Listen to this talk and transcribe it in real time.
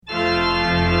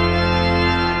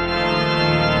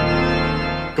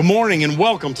Good morning and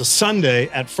welcome to Sunday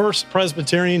at First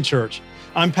Presbyterian Church.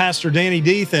 I'm Pastor Danny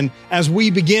Deeth, and as we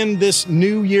begin this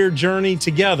new year journey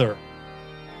together,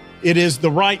 it is the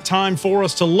right time for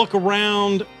us to look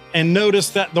around and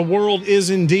notice that the world is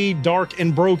indeed dark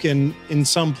and broken in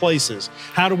some places.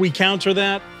 How do we counter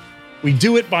that? We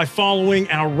do it by following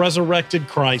our resurrected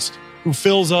Christ, who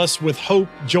fills us with hope,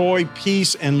 joy,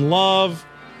 peace, and love,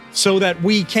 so that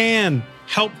we can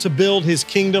help to build his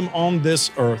kingdom on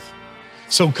this earth.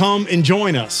 So come and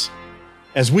join us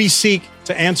as we seek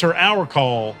to answer our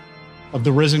call of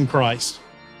the risen Christ.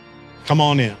 Come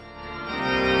on in.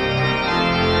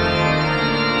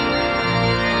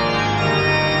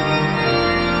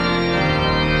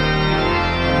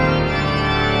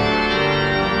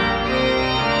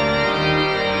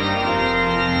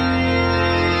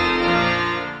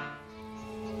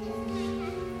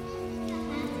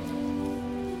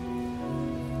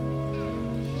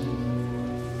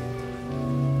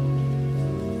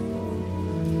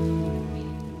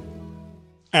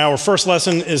 Our first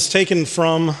lesson is taken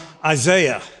from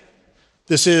Isaiah.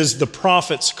 This is the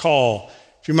prophet's call.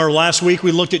 If you remember last week,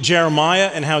 we looked at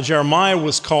Jeremiah and how Jeremiah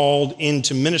was called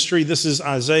into ministry. This is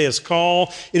Isaiah's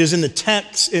call. It is in the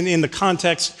text, in the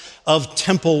context of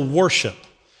temple worship.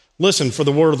 Listen for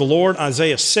the word of the Lord,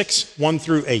 Isaiah 6, 1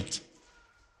 through 8.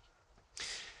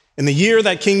 In the year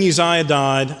that King Uzziah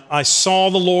died, I saw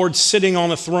the Lord sitting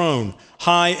on a throne,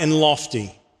 high and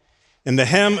lofty, and the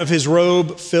hem of his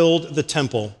robe filled the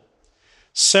temple.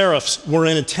 Seraphs were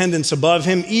in attendance above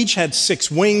him. Each had 6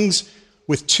 wings.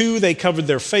 With 2 they covered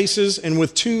their faces, and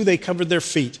with 2 they covered their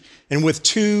feet, and with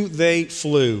 2 they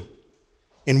flew.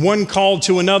 And one called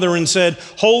to another and said,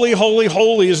 Holy, holy,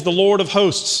 holy is the Lord of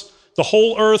hosts. The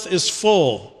whole earth is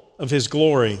full of his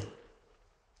glory.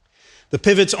 The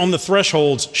pivots on the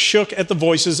thresholds shook at the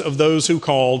voices of those who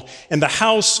called, and the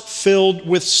house filled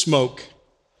with smoke.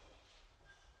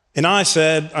 And I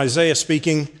said, Isaiah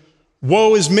speaking,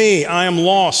 Woe is me, I am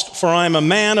lost, for I am a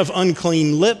man of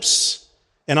unclean lips,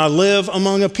 and I live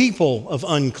among a people of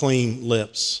unclean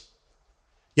lips.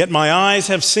 Yet my eyes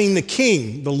have seen the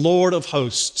King, the Lord of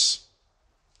hosts.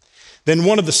 Then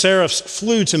one of the seraphs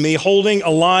flew to me, holding a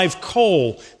live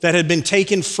coal that had been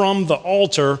taken from the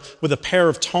altar with a pair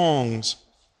of tongs.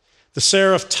 The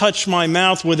seraph touched my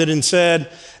mouth with it and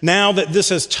said, Now that this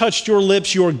has touched your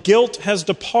lips, your guilt has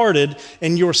departed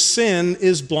and your sin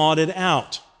is blotted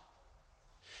out.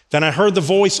 Then I heard the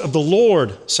voice of the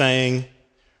Lord saying,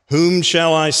 Whom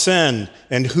shall I send,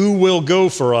 and who will go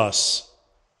for us?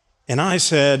 And I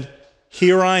said,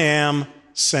 Here I am,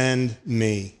 send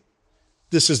me.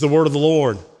 This is the word of the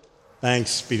Lord.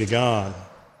 Thanks be to God.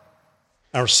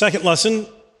 Our second lesson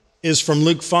is from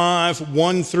Luke 5,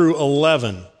 1 through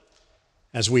 11.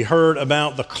 As we heard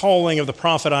about the calling of the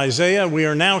prophet Isaiah, we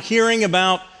are now hearing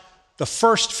about the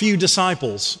first few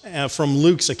disciples from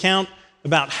Luke's account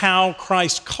about how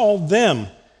Christ called them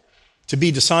to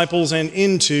be disciples and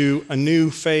into a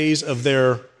new phase of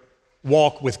their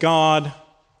walk with God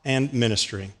and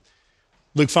ministry.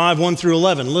 Luke 5, 1 through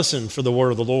 11, listen for the word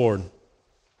of the Lord.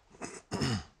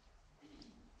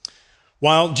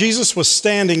 While Jesus was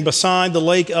standing beside the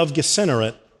lake of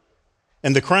Gennesaret,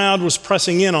 and the crowd was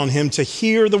pressing in on him to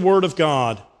hear the word of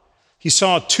God, he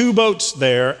saw 2 boats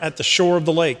there at the shore of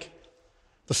the lake.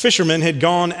 The fishermen had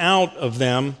gone out of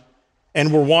them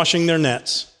and were washing their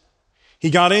nets. He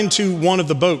got into one of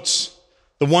the boats,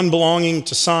 the one belonging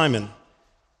to Simon,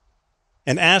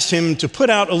 and asked him to put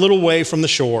out a little way from the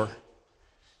shore.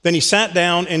 Then he sat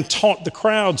down and taught the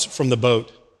crowds from the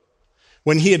boat.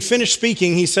 When he had finished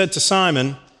speaking, he said to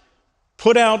Simon,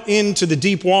 Put out into the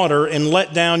deep water and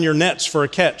let down your nets for a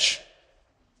catch.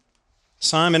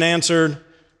 Simon answered,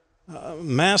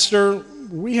 Master,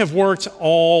 we have worked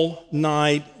all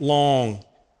night long,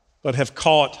 but have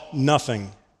caught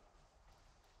nothing.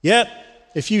 Yet,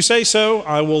 if you say so,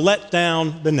 I will let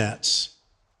down the nets.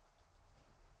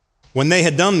 When they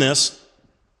had done this,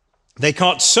 they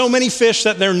caught so many fish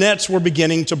that their nets were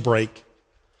beginning to break.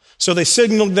 So they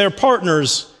signaled their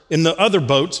partners in the other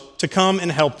boat to come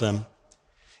and help them.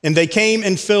 And they came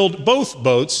and filled both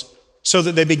boats so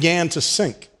that they began to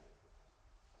sink.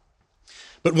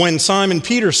 But when Simon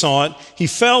Peter saw it, he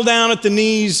fell down at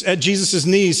Jesus'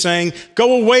 knees, saying,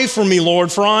 Go away from me,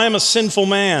 Lord, for I am a sinful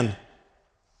man.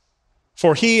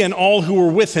 For he and all who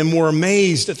were with him were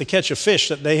amazed at the catch of fish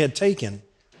that they had taken.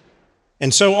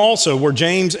 And so also were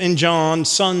James and John,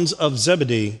 sons of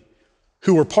Zebedee,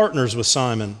 who were partners with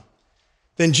Simon.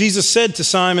 Then Jesus said to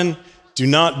Simon, Do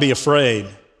not be afraid.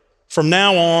 From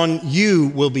now on, you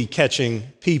will be catching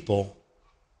people.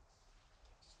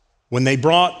 When they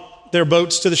brought their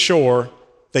boats to the shore,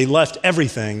 they left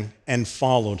everything and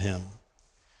followed him.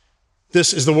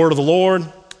 This is the word of the Lord.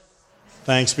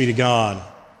 Thanks be to God.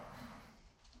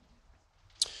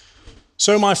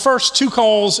 So my first 2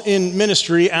 calls in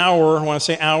ministry, when I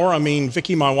say I mean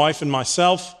Vicky, my wife, and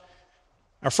myself.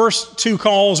 Our first 2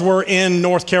 calls were in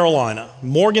North Carolina,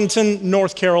 Morganton,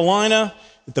 North Carolina,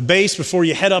 at the base before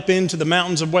you head up into the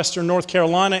mountains of western North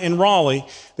Carolina, in Raleigh,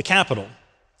 the capital.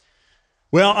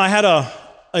 Well, I had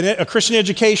a Christian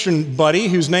education buddy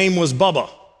whose name was Bubba.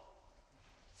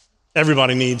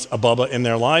 Everybody needs a Bubba in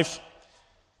their life.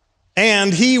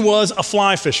 And he was a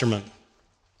fly fisherman.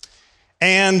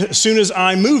 And as soon as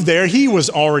I moved there, he was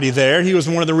already there. He was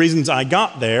one of the reasons I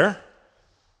got there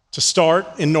to start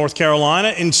in North Carolina.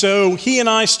 And so he and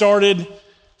I started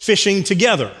fishing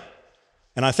together.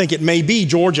 And I think it may be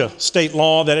Georgia state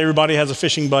law that everybody has a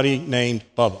fishing buddy named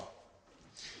Bubba.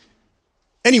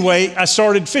 Anyway, I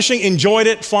started fishing, enjoyed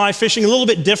it, fly fishing, a little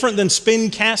bit different than spin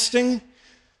casting.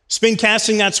 Spin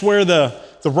casting, that's where the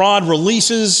rod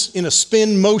releases in a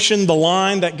spin motion the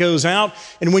line that goes out.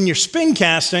 And when you're spin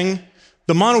casting,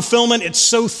 the monofilament, it's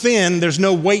so thin, there's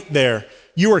no weight there.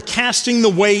 You are casting the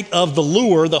weight of the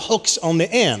lure, the hooks on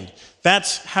the end.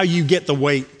 That's how you get the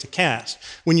weight to cast.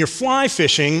 When you're fly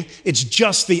fishing, it's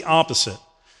just the opposite.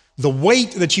 The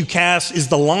weight that you cast is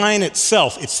the line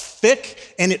itself. It's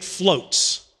thick and it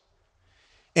floats.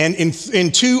 And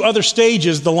in 2 other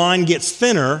stages, the line gets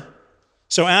thinner.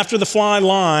 So after the fly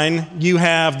line, you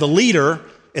have the leader,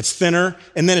 it's thinner,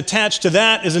 and then attached to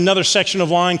that is another section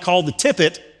of line called the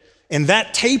tippet, and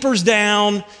that tapers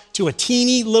down to a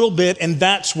teeny little bit, and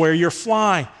that's where your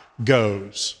fly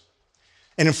goes.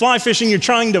 And in fly fishing, you're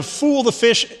trying to fool the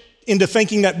fish into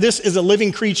thinking that this is a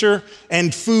living creature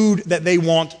and food that they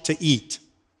want to eat.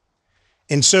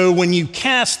 And so when you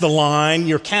cast the line,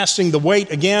 you're casting the weight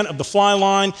again of the fly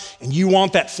line, and you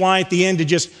want that fly at the end to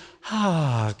just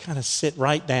kind of sit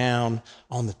right down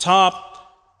on the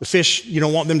top. The fish, you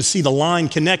don't want them to see the line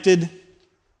connected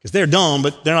because they're dumb,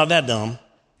 but they're not that dumb.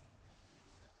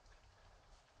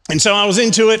 And so I was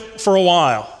into it for a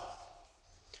while.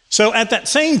 So at that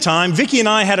same time, Vicky and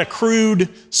I had accrued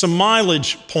some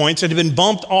mileage points that had been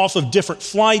bumped off of different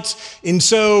flights. And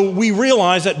so we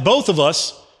realized that both of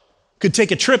us could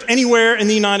take a trip anywhere in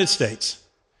the United States.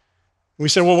 We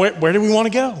said, well, where do we want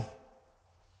to go?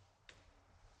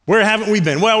 Where haven't we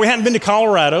been? Well, we hadn't been to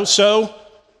Colorado, so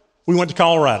we went to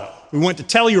Colorado. We went to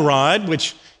Telluride,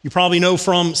 which you probably know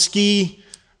from ski,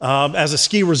 as a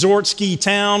ski resort, ski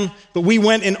town, but we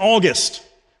went in August.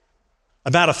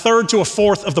 About 1/3 to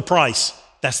 1/4 of the price.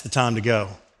 That's the time to go.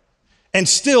 And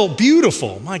still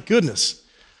beautiful, my goodness.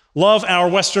 Love our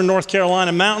western North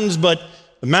Carolina mountains, but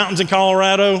the mountains in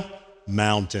Colorado,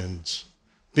 mountains.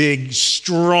 Big,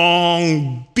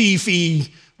 strong,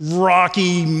 beefy,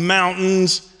 rocky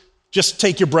mountains. Just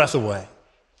take your breath away.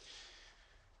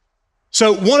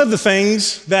 So one of the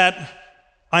things that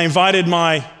I invited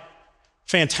my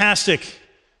fantastic,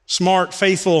 smart,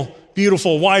 faithful,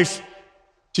 beautiful wife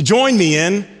to join me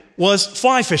in was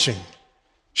fly fishing.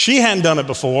 She hadn't done it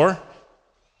before.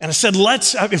 And I said,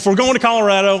 if we're going to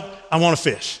Colorado, I want to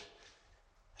fish.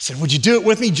 I said, would you do it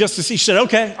with me just to see? She said,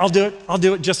 okay, I'll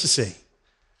do it just to see.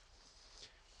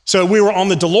 So we were on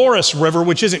the Dolores River,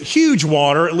 which isn't huge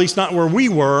water, at least not where we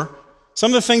were.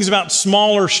 Some of the things about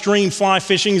smaller stream fly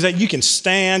fishing is that you can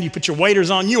stand, you put your waders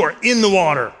on, you are in the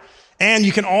water. And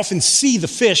you can often see the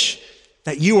fish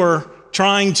that you are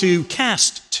trying to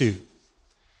cast to.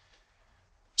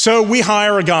 So we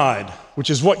hire a guide, which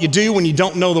is what you do when you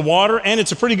don't know the water, and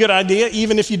it's a pretty good idea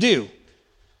even if you do,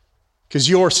 because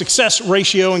your success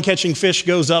ratio in catching fish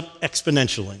goes up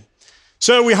exponentially.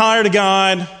 So we hired a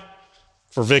guide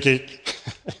for Vicky,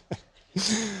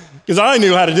 because I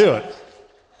knew how to do it.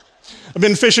 I've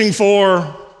been fishing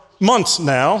for months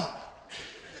now,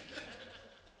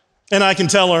 and I can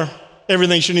tell her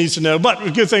everything she needs to know, but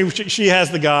the good thing, she has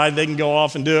the guide. They can go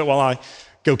off and do it while I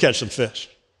go catch some fish.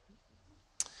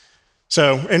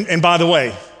 So, and by the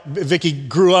way, Vicky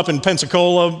grew up in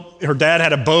Pensacola. Her dad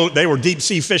had a boat. They were deep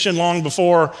sea fishing long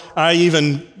before I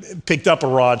even picked up a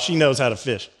rod. She knows how to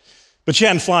fish. But she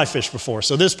hadn't fly fished before,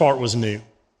 so this part was new.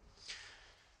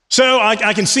 So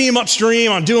I can see him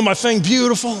upstream. I'm doing my thing.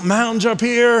 Beautiful mountains up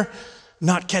here.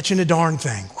 Not catching a darn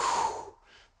thing. Whew.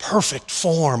 Perfect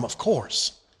form, of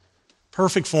course.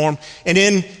 Perfect form. And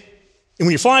when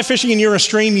you're fly fishing and you're in a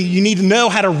stream, you need to know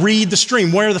how to read the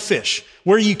stream. Where are the fish?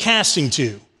 Where are you casting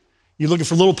to? You're looking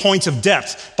for little points of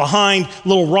depth behind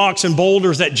little rocks and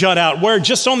boulders that jut out. Where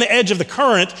just on the edge of the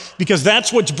current, because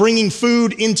that's what's bringing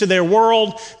food into their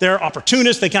world. They're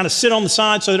opportunists. They kind of sit on the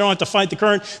side so they don't have to fight the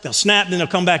current. They'll snap, then they'll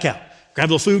come back out. Grab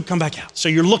a little food, come back out. So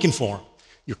you're looking for them.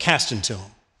 You're casting to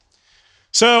them.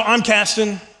 So I'm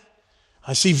casting.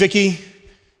 I see Vicky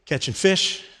catching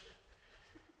fish,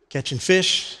 catching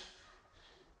fish,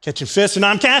 catching fish, and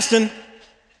I'm casting.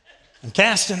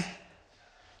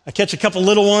 I catch a couple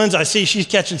little ones. I see she's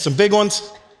catching some big ones.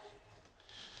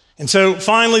 And so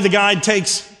finally the guide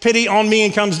takes pity on me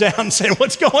and comes down and saying,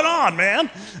 "What's going on, man?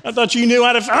 I thought you knew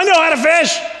how to, I know how to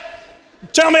fish.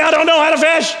 Tell me I don't know how to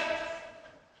fish."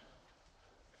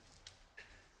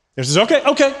 He says,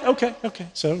 okay.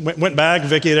 So went back,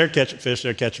 Vicky, they're catching fish,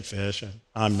 and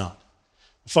I'm not.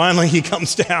 Finally he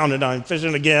comes down and I'm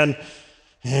fishing again,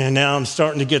 and now I'm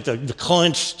starting to get the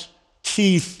clenched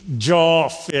teeth, jaw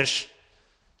fish.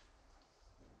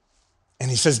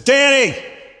 And he says, "Danny,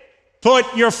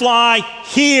 put your fly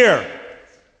here."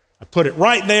 I put it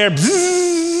right there.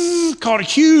 Bzzz, caught a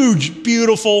huge,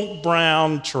 beautiful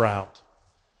brown trout.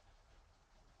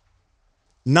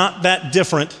 Not that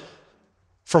different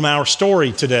from our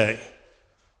story today.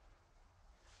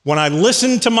 When I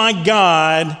listened to my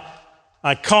guide,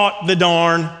 I caught the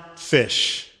darn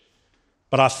fish.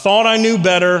 But I thought I knew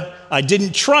better. I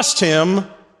didn't trust him.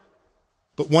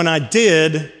 But when I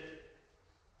did,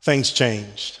 things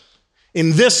changed.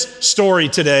 In this story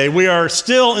today, we are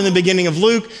still in the beginning of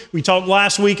Luke. We talked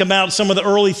last week about some of the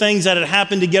early things that had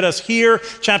happened to get us here.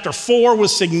 Chapter 4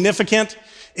 was significant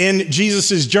in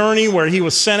Jesus' journey, where he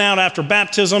was sent out after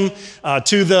baptism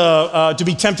to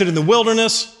be tempted in the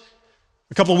wilderness.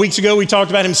 A couple of weeks ago, we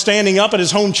talked about him standing up at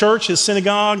his home church, his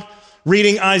synagogue,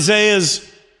 reading Isaiah's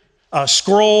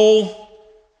scroll,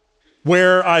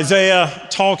 where Isaiah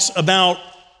talks about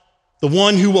the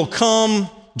one who will come,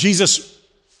 Jesus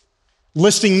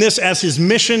listing this as his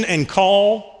mission and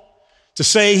call to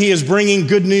say he is bringing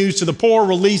good news to the poor,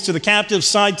 release to the captives,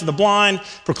 sight to the blind,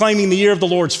 proclaiming the year of the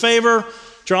Lord's favor.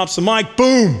 Drops the mic,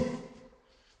 boom.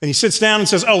 And he sits down and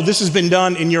says, "Oh, this has been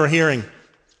done in your hearing."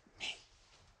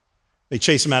 They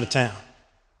chase him out of town.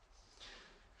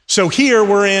 So here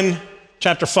we're in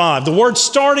chapter 5. The word's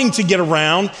starting to get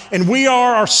around, and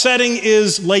our setting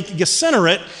is Lake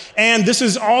Gennesaret, and this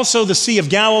is also the Sea of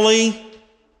Galilee.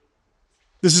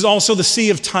 This is also the Sea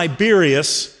of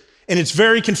Tiberias, and it's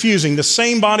very confusing. The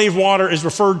same body of water is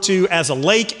referred to as a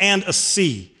lake and a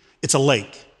sea. It's a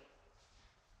lake.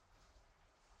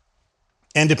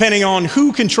 And depending on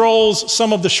who controls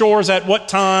some of the shores at what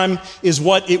time is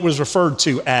what it was referred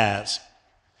to as.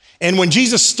 And when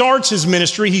Jesus starts his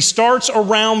ministry, he starts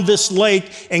around this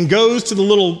lake and goes to the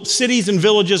little cities and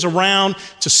villages around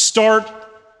to start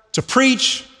to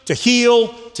preach, to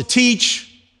heal, to teach,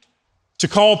 to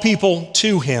call people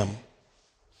to him.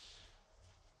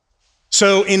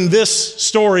 So in this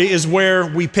story is where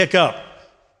we pick up.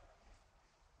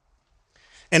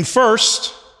 And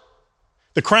first,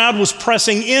 the crowd was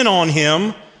pressing in on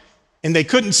him, and they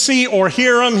couldn't see or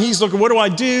hear him. He's looking, "What do I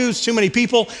do? It's too many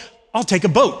people. I'll take a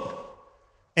boat."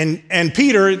 And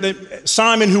Peter,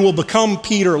 Simon, who will become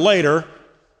Peter later,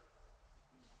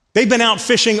 they've been out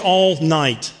fishing all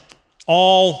night,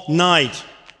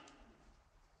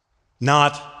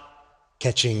 not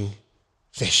catching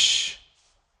fish.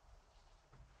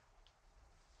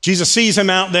 Jesus sees him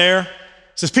out there,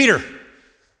 says, "Peter,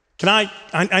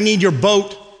 I need your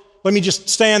boat. Let me just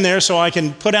stand there so I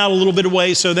can put out a little bit of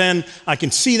way so then I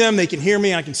can see them, they can hear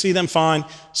me, I can see them fine."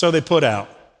 So they put out.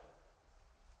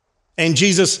 And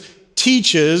Jesus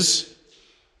teaches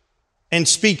and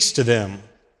speaks to them.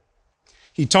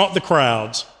 He taught the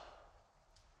crowds.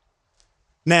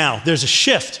 Now, there's a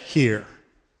shift here.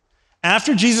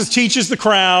 After Jesus teaches the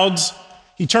crowds,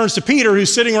 he turns to Peter,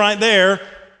 who's sitting right there,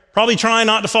 probably trying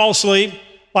not to fall asleep,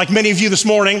 like many of you this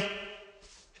morning.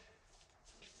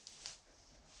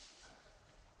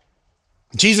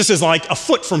 Jesus is like a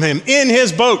foot from him in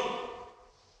his boat.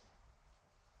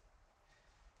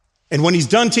 And when he's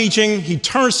done teaching, he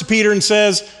turns to Peter and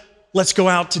says, "Let's go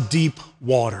out to deep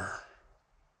water."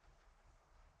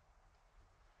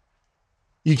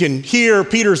 You can hear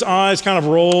Peter's eyes kind of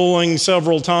rolling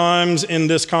several times in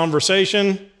this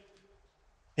conversation.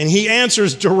 And he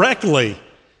answers directly.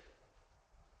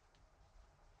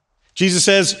 Jesus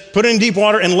says, "Put it in deep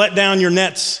water and let down your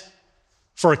nets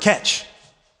for a catch."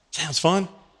 Sounds fun.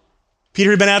 Peter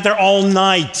had been out there all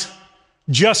night,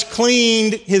 just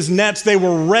cleaned his nets. They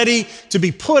were ready to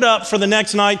be put up for the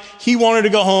next night. He wanted to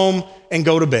go home and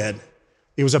go to bed.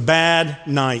 It was a bad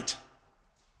night.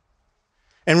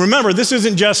 And remember, this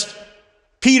isn't just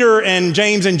Peter and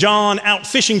James and John out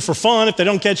fishing for fun. If they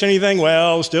don't catch anything,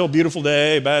 well, still a beautiful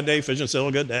day, bad day fishing, still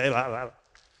a good day. Blah, blah, blah.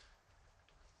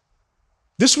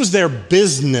 This was their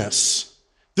business.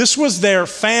 This was their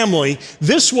family.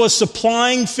 This was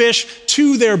supplying fish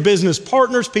to their business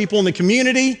partners, people in the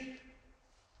community.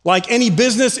 Like any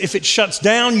business, if it shuts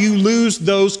down, you lose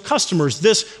those customers.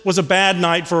 This was a bad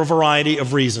night for a variety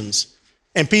of reasons.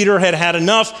 And Peter had had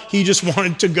enough. He just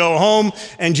wanted to go home,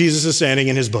 and Jesus is standing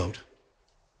in his boat.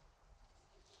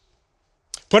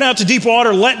 Put out to deep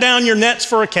water, let down your nets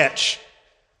for a catch.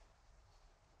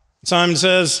 Simon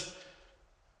says,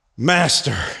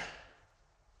 Master,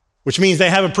 which means they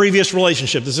have a previous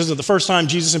relationship. This isn't the first time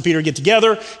Jesus and Peter get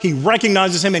together. He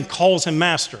recognizes him and calls him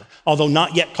master, although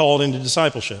not yet called into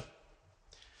discipleship.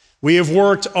 We have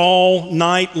worked all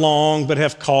night long, but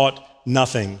have caught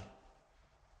nothing.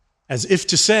 As if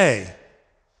to say,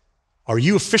 are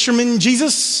you a fisherman,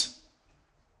 Jesus?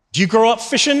 Did you grow up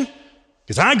fishing?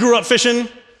 Because I grew up fishing.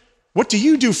 What do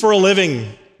you do for a living,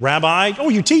 Rabbi? Oh,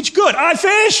 you teach? Good. I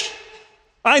fish.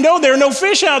 I know there are no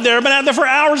fish out there. I've been out there for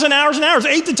hours and hours and hours,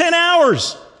 8 to 10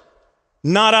 hours.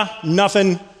 Nada,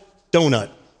 nothing, donut.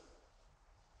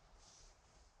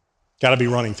 Got to be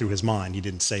running through his mind. He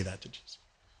didn't say that to Jesus.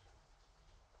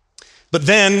 But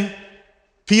then,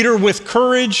 Peter, with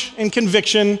courage and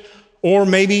conviction, or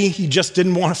maybe he just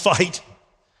didn't want to fight,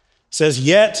 says,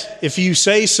 yet, if you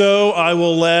say so, I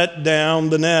will let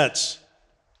down the nets.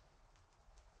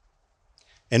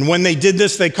 And when they did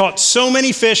this, they caught so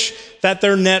many fish that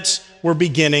their nets were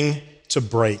beginning to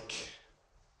break.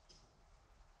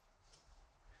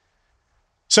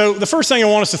 So the first thing I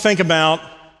want us to think about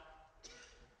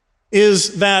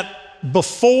is that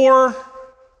before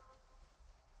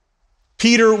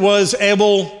Peter was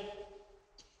able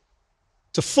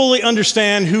to fully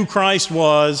understand who Christ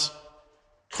was,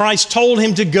 Christ told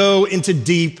him to go into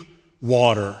deep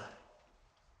water.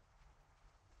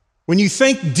 When you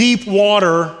think deep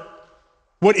water,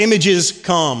 what images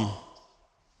come?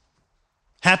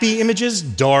 Happy images?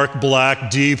 Dark, black,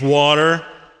 deep water.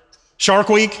 Shark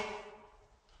Week?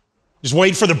 Just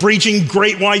wait for the breaching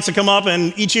great whites to come up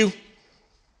and eat you.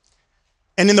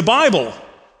 And in the Bible,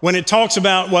 when it talks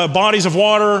about bodies of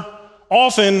water,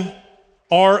 often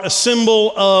are a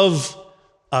symbol of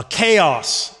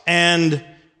chaos and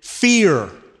fear.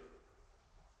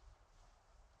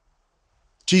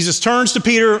 Jesus turns to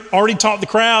Peter, already taught the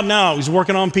crowd. Now he's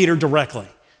working on Peter directly.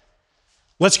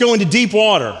 Let's go into deep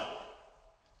water.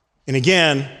 And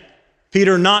again,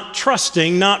 Peter not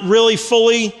trusting, not really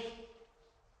fully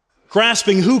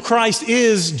grasping who Christ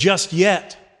is just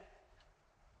yet.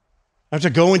 I have to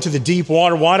go into the deep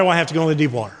water. Why do I have to go into the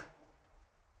deep water?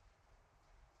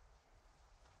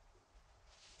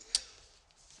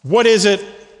 What is it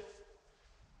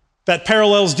that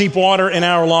parallels deep water in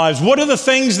our lives? What are the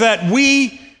things that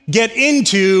we get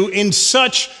into in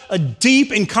such a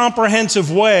deep and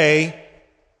comprehensive way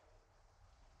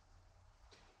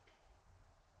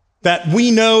that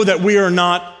we know that we are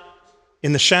not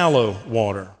in the shallow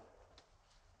water?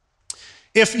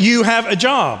 If you have a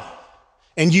job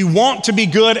and you want to be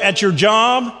good at your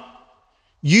job,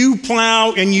 you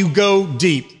plow and you go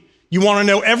deep. You want to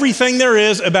know everything there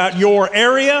is about your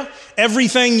area,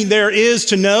 everything there is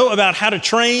to know about how to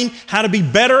train, how to be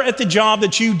better at the job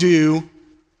that you do,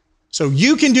 so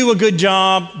you can do a good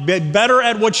job, be better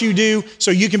at what you do,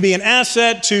 so you can be an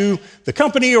asset to the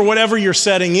company or whatever your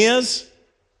setting is.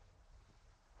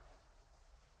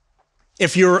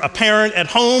 If you're a parent at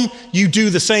home, you do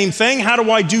the same thing. How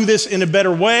do I do this in a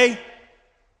better way?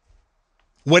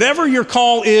 Whatever your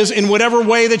call is, in whatever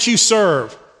way that you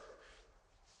serve,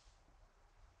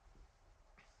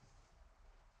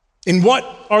 in what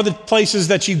are the places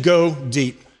that you go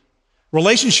deep?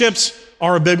 Relationships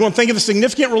are a big one. Think of the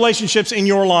significant relationships in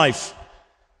your life.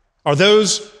 Are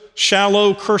those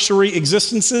shallow, cursory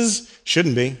existences?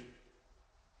 Shouldn't be.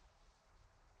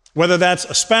 Whether that's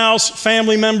a spouse,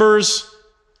 family members,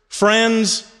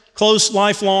 friends, close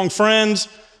lifelong friends,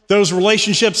 those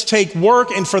relationships take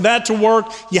work, and for that to work,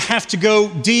 you have to go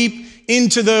deep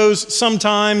into those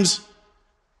sometimes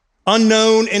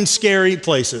unknown and scary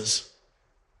places.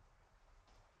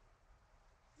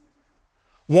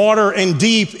 Water and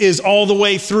deep is all the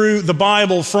way through the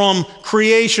Bible, from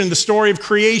creation, the story of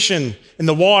creation and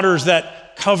the waters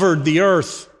that covered the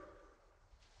earth,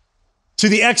 to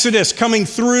the Exodus coming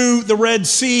through the Red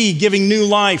Sea, giving new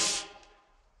life,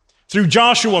 through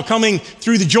Joshua coming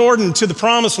through the Jordan to the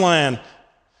Promised Land,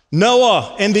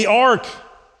 Noah and the ark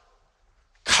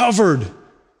covered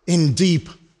in deep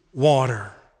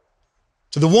water,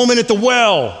 to the woman at the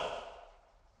well,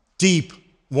 deep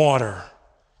water,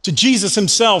 to Jesus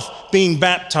himself being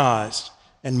baptized,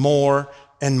 and more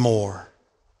and more.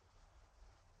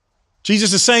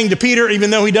 Jesus is saying to Peter, even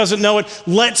though he doesn't know it,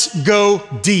 let's go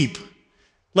deep.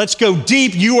 Let's go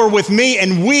deep. You are with me,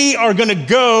 and we are going to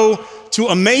go to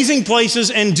amazing places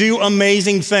and do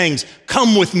amazing things.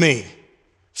 Come with me.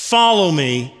 Follow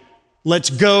me. Let's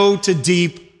go to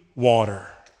deep water.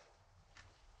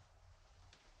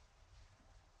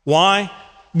 Why?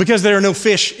 Because there are no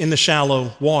fish in the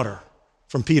shallow water,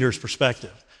 from Peter's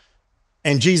perspective.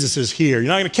 And Jesus is here. You're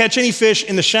not going to catch any fish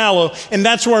in the shallow, and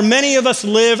that's where many of us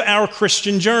live our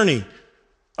Christian journey.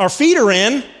 Our feet are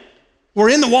in. We're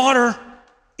in the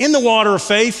water of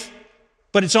faith,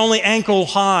 but it's only ankle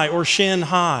high or shin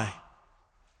high.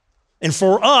 And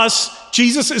for us,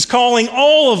 Jesus is calling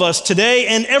all of us today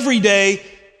and every day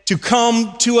to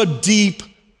come to a deep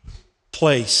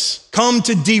place. Come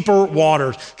to deeper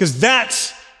waters, because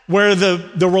that's where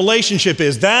the relationship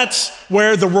is. That's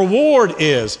where the reward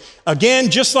is. Again,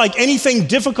 just like anything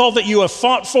difficult that you have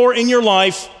fought for in your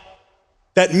life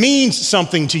that means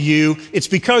something to you, it's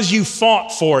because you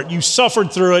fought for it. You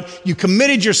suffered through it. You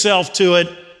committed yourself to it.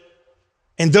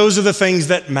 And those are the things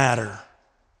that matter.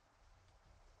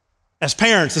 As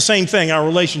parents, the same thing, our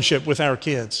relationship with our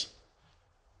kids.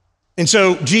 And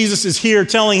so Jesus is here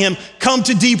telling him, come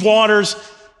to deep waters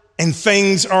and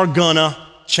things are gonna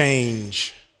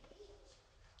change.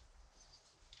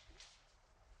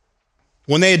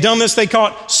 When they had done this, they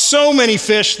caught so many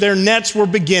fish, their nets were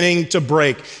beginning to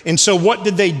break. And so what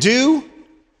did they do?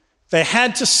 They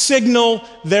had to signal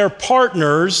their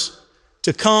partners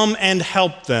to come and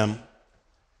help them.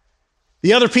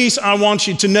 The other piece I want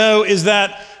you to know is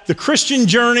that the Christian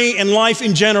journey and life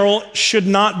in general should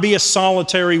not be a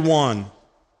solitary one.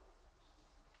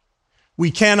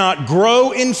 We cannot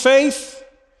grow in faith.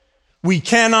 We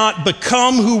cannot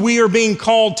become who we are being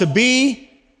called to be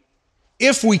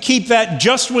if we keep that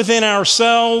just within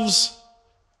ourselves.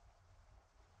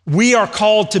 We are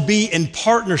called to be in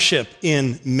partnership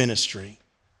in ministry.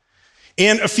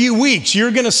 In a few weeks,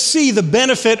 you're going to see the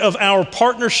benefit of our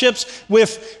partnerships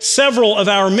with several of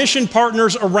our mission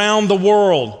partners around the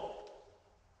world.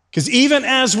 Because even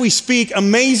as we speak,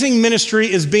 amazing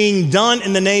ministry is being done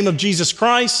in the name of Jesus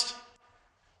Christ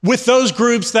with those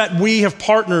groups that we have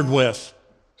partnered with.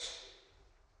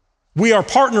 We are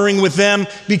partnering with them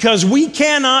because we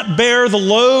cannot bear the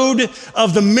load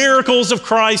of the miracles of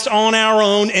Christ on our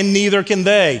own, and neither can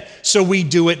they. So we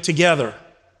do it together.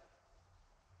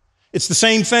 It's the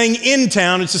same thing in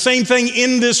town. It's the same thing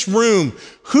in this room.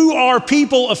 Who are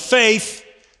people of faith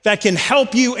that can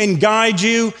help you and guide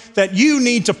you that you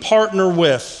need to partner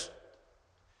with?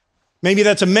 Maybe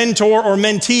that's a mentor or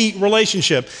mentee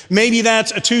relationship. Maybe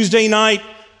that's a Tuesday night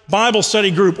Bible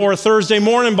study group, or a Thursday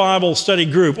morning Bible study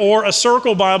group, or a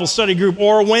circle Bible study group,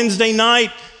 or a Wednesday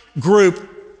night group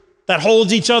that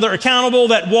holds each other accountable,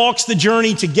 that walks the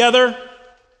journey together.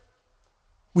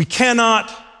 We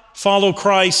cannot follow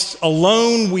Christ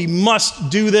alone. We must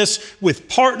do this with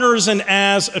partners and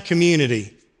as a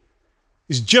community.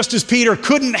 It's just as Peter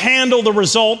couldn't handle the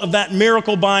result of that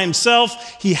miracle by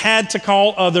himself, he had to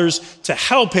call others to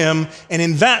help him, and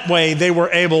in that way they were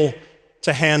able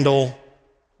to handle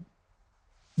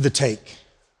the take.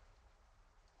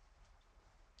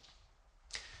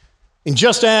 And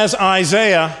just as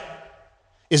Isaiah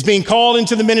is being called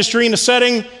into the ministry in a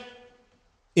setting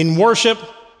in worship,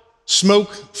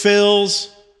 smoke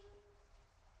fills,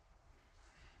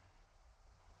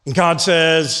 and God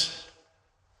says,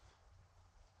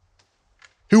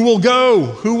 who will go?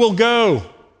 Who will go?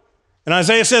 And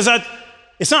Isaiah says,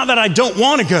 it's not that I don't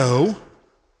want to go.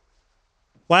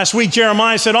 Last week,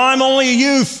 Jeremiah said, I'm only a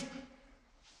youth.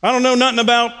 I don't know nothing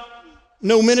about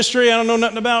no ministry. I don't know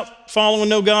nothing about following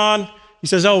no God. He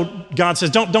says, God says,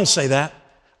 don't say that.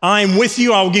 I am with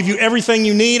you. I will give you everything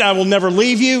you need. I will never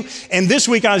leave you. And this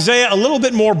week, Isaiah, a little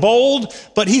bit more bold,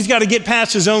 but he's got to get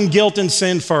past his own guilt and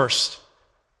sin first.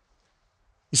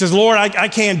 He says, Lord, I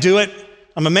can't do it.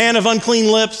 I'm a man of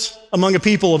unclean lips among a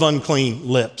people of unclean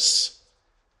lips.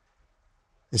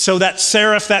 And so that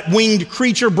seraph, that winged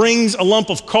creature, brings a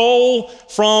lump of coal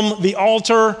from the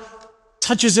altar,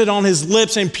 touches it on his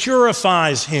lips, and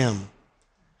purifies him.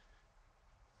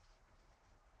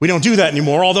 We don't do that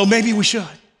anymore, although maybe we should.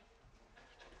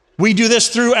 We do this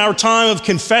through our time of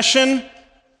confession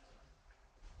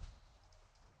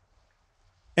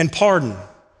and pardon.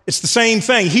 It's the same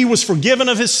thing. He was forgiven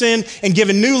of his sin and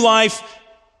given new life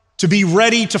to be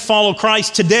ready to follow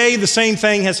Christ. Today, the same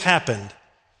thing has happened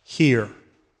here.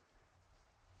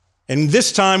 And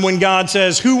this time when God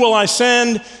says, who will I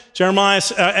send?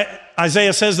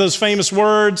 Isaiah says those famous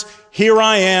words, here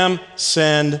I am,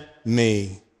 send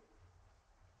me.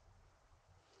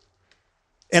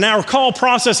 In our call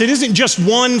process, it isn't just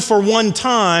one for one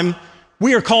time.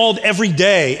 We are called every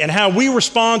day, and how we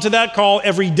respond to that call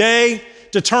every day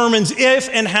determines if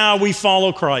and how we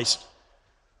follow Christ.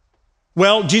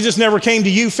 Well, Jesus never came to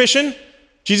you fishing.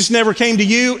 Jesus never came to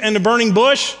you in the burning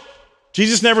bush.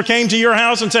 Jesus never came to your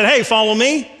house and said, hey, follow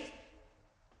me.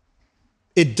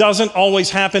 It doesn't always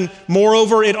happen.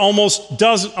 Moreover, it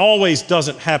always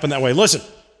doesn't happen that way. Listen.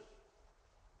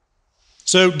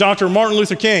 So Dr. Martin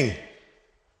Luther King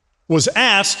was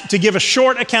asked to give a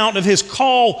short account of his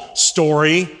call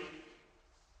story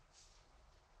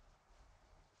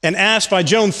and asked by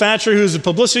Joan Thatcher, who is the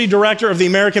publicity director of the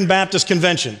American Baptist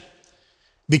Convention.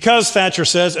 Because, Thatcher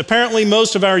says, apparently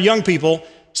most of our young people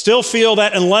still feel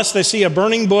that unless they see a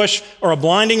burning bush or a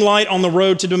blinding light on the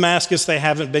road to Damascus, they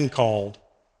haven't been called.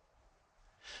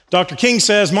 Dr. King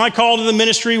says, my call to the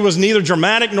ministry was neither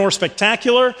dramatic nor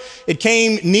spectacular. It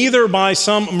came neither by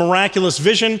some miraculous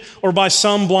vision or by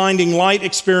some blinding light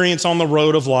experience on the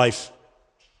road of life.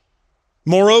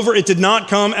 Moreover, it did not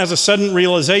come as a sudden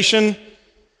realization.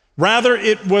 Rather,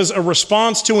 it was a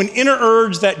response to an inner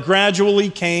urge that gradually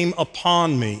came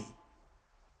upon me.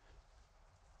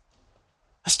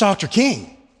 That's Dr.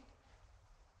 King.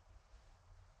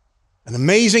 An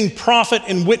amazing prophet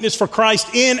and witness for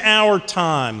Christ in our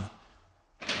time.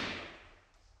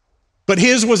 But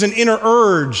his was an inner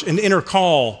urge, an inner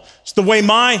call. It's the way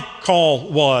my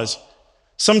call was.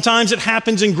 Sometimes it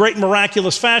happens in great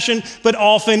miraculous fashion, but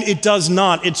often it does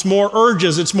not. It's more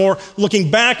urges. It's more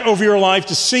looking back over your life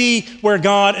to see where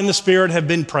God and the Spirit have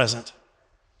been present.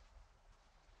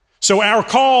 So our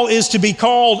call is to be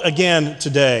called again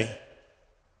today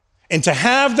and to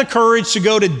have the courage to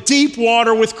go to deep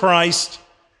water with Christ,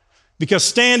 because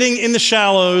standing in the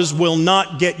shallows will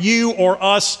not get you or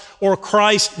us or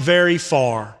Christ very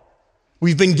far.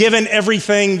 We've been given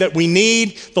everything that we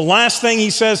need. The last thing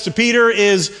he says to Peter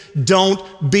is,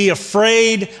 don't be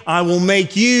afraid. I will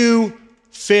make you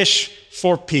fish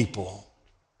for people.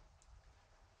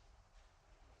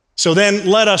 So then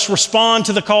let us respond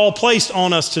to the call placed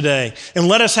on us today, and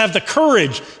let us have the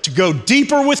courage to go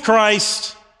deeper with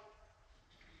Christ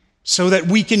so that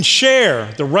we can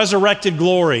share the resurrected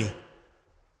glory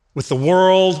with the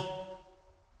world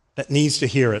that needs to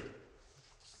hear it.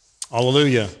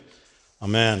 Hallelujah.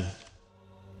 Amen.